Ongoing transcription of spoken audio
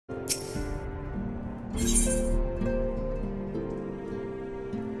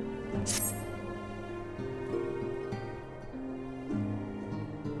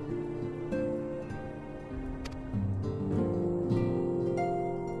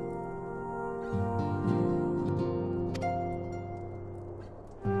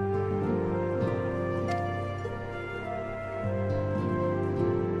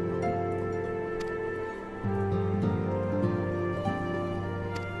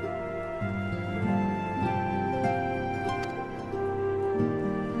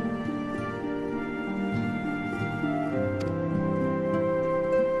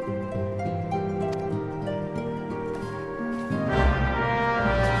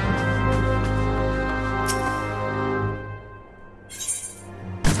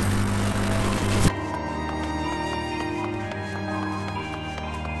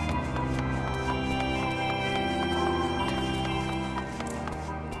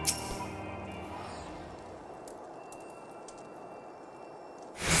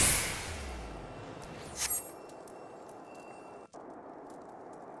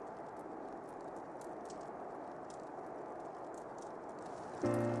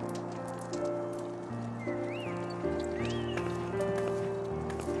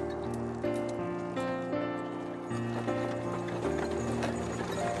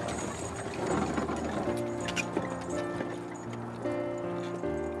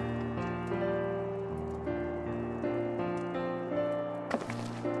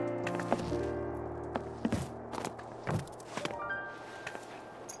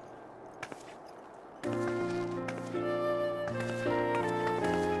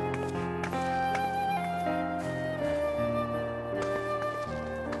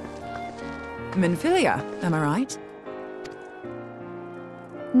Minfilia, am I right?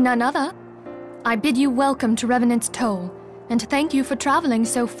 None other. I bid you welcome to Revenant's Toll, and to thank you for traveling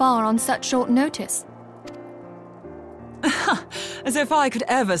so far on such short notice. As if I could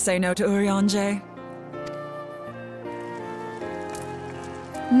ever say no to Urianger.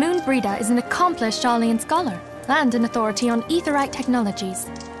 Moonbreeder is an accomplished Sharlayan scholar, and an authority on aetherite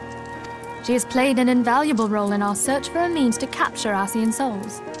technologies. She has played an invaluable role in our search for a means to capture Ascian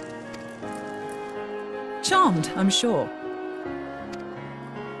souls. Charmed, I'm sure.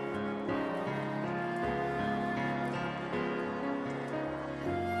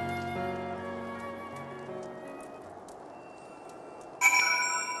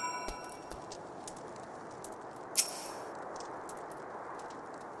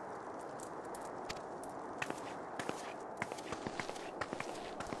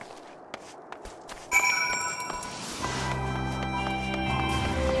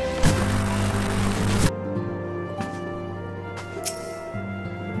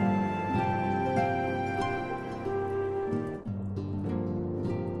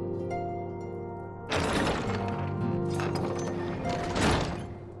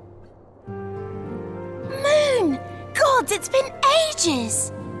 It's been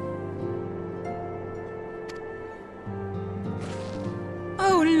ages!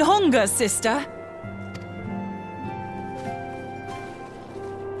 Oh, longer, sister!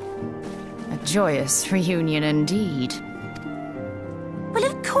 A joyous reunion indeed. Well,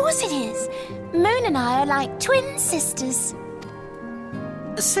 of course it is. Moon and I are like twin sisters.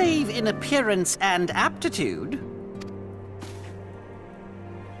 Save in appearance and aptitude.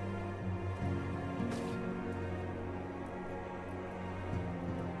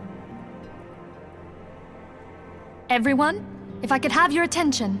 Everyone, if I could have your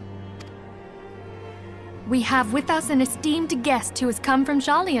attention. We have with us an esteemed guest who has come from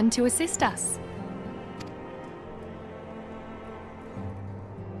Sharlayan to assist us.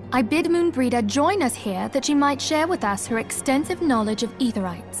 I bid Moonbreeder join us here that she might share with us her extensive knowledge of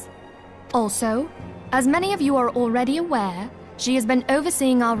aetherites. Also, as many of you are already aware, she has been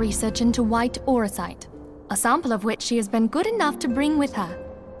overseeing our research into white auracite, a sample of which she has been good enough to bring with her.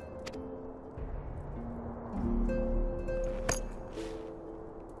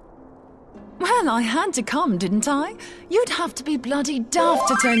 Well, I had to come, didn't I? You'd have to be bloody daft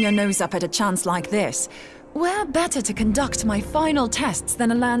to turn your nose up at a chance like this. Where better to conduct my final tests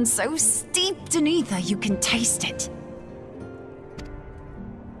than a land so steeped in ether you can taste it?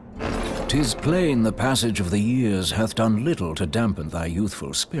 'Tis plain the passage of the years hath done little to dampen thy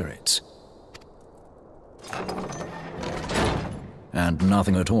youthful spirits. And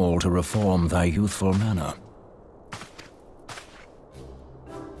nothing at all to reform thy youthful manner.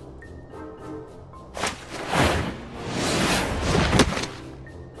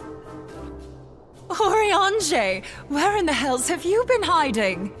 Urianger, where in the hells have you been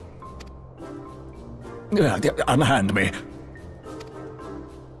hiding? Unhand me.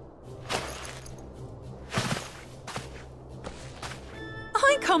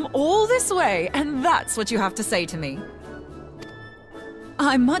 come all this way, and that's what you have to say to me?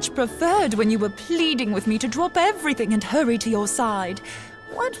 I much preferred when you were pleading with me to drop everything and hurry to your side.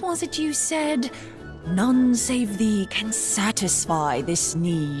 What was it you said? None save thee can satisfy this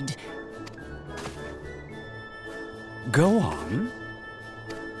need. Go on.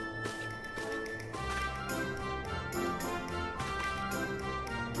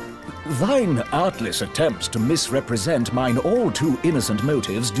 Thine artless attempts to misrepresent mine all too innocent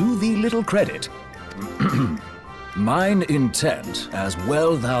motives do thee little credit. Mine intent, as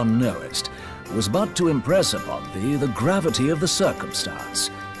well thou knowest, was but to impress upon thee the gravity of the circumstance.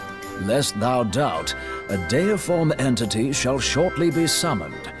 Lest thou doubt, a deiform entity shall shortly be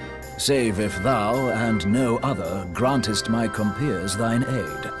summoned, save if thou and no other grantest my compeers thine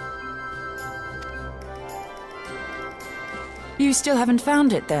aid. You still haven't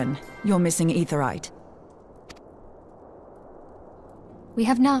found it, then? Your missing aetherite? We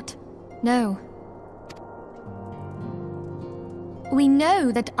have not. No. We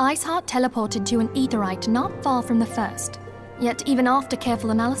know that Iceheart teleported to an aetherite not far from the first. Yet even after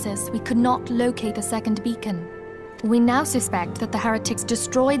careful analysis, we could not locate the second beacon. We now suspect that the heretics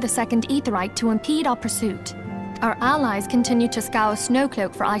destroyed the second aetherite to impede our pursuit. Our allies continue to scour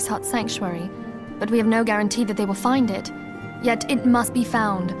Snowcloak for Iceheart's sanctuary, but we have no guarantee that they will find it. Yet it must be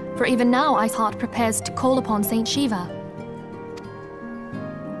found, for even now Iceheart prepares to call upon Saint Shiva.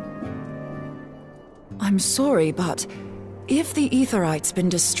 I'm sorry, but if the aetherite's been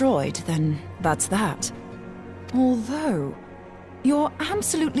destroyed, then that's that. Although, you're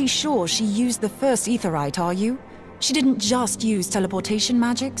absolutely sure she used the first aetherite, are you? She didn't just use teleportation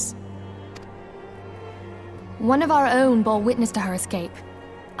magics? One of our own bore witness to her escape.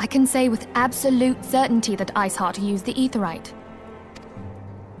 I can say with absolute certainty that Iceheart used the aetherite.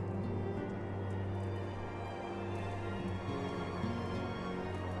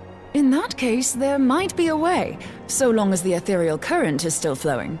 In that case, there might be a way, so long as the ethereal current is still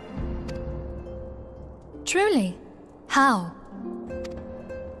flowing. Truly? How?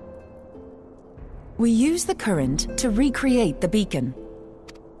 We use the current to recreate the beacon.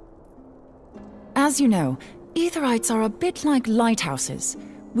 As you know, aetherites are a bit like lighthouses.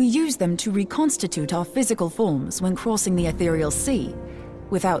 We use them to reconstitute our physical forms when crossing the ethereal sea.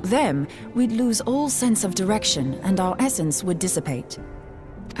 Without them, we'd lose all sense of direction and our essence would dissipate.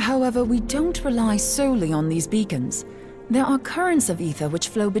 However, we don't rely solely on these beacons. There are currents of ether which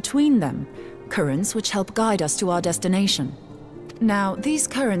flow between them, currents which help guide us to our destination. Now, these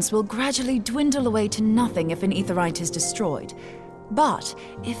currents will gradually dwindle away to nothing if an aetherite is destroyed. But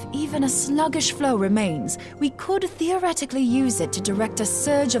if even a sluggish flow remains, we could theoretically use it to direct a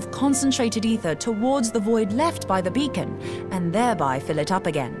surge of concentrated ether towards the void left by the beacon, and thereby fill it up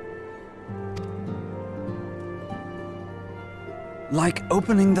again. Like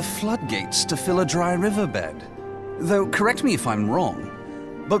opening the floodgates to fill a dry riverbed. Though, correct me if I'm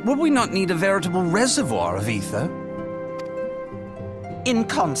wrong, but would we not need a veritable reservoir of ether? In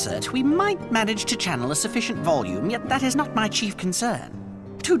concert, we might manage to channel a sufficient volume, yet that is not my chief concern.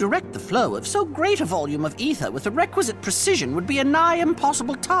 To direct the flow of so great a volume of ether with the requisite precision would be a nigh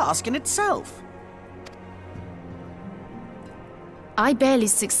impossible task in itself. I barely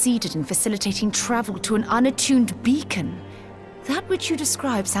succeeded in facilitating travel to an unattuned beacon. That which you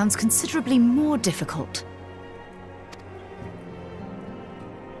describe sounds considerably more difficult.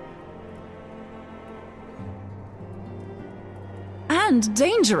 And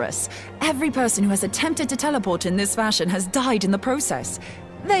dangerous. Every person who has attempted to teleport in this fashion has died in the process.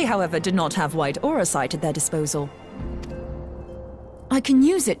 They, however, did not have white aura sight at their disposal. I can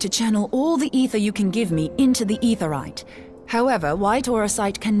use it to channel all the ether you can give me into the aetherite. However, white aura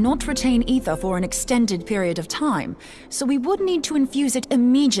sight cannot retain ether for an extended period of time, so we would need to infuse it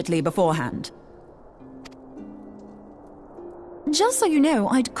immediately beforehand. Just so you know,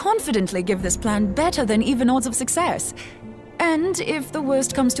 I'd confidently give this plan better than even odds of success. And if the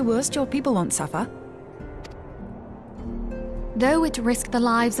worst comes to worst, your people won't suffer. Though it risked the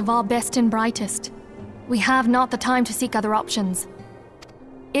lives of our best and brightest, we have not the time to seek other options.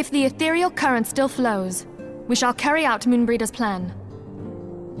 If the ethereal current still flows, we shall carry out Moonbreeder's plan.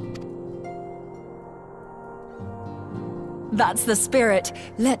 That's the spirit.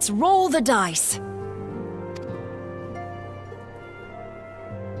 Let's roll the dice.